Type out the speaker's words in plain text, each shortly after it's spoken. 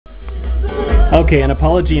Okay, an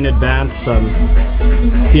apology in advance.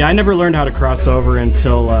 See, I never learned how to cross over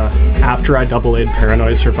until after I double-A'd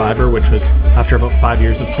Paranoid Survivor, which was after about 5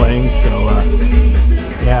 years of playing, so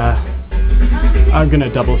yeah, I'm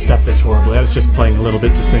gonna double step this horribly. I was just playing a little bit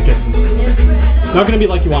to sync it. Not gonna be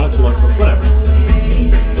like you want it to look, but whatever.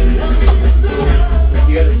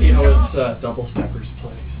 You gotta see how it's double steppers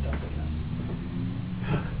play stuff like that.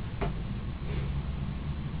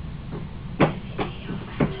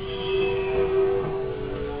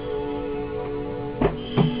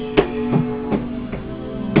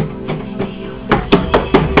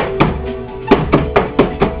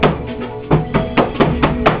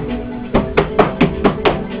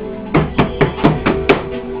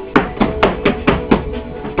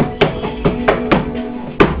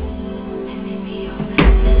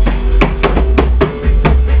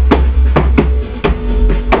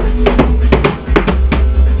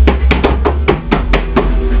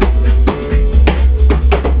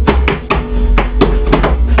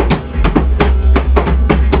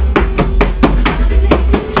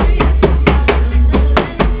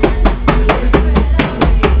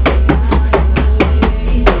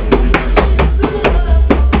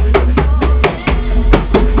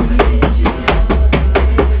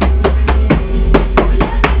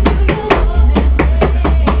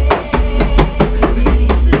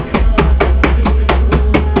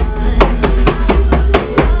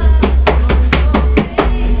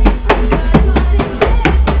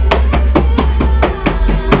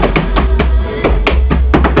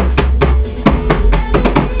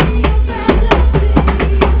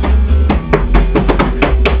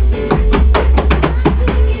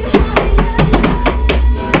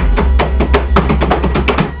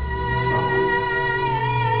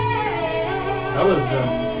 That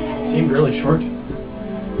was, seemed really short.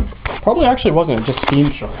 Probably actually wasn't, it just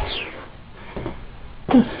seemed short.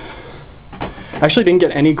 Actually didn't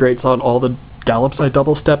get any greats on all the gallops I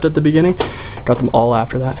double stepped at the beginning. Got them all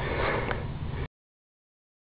after that.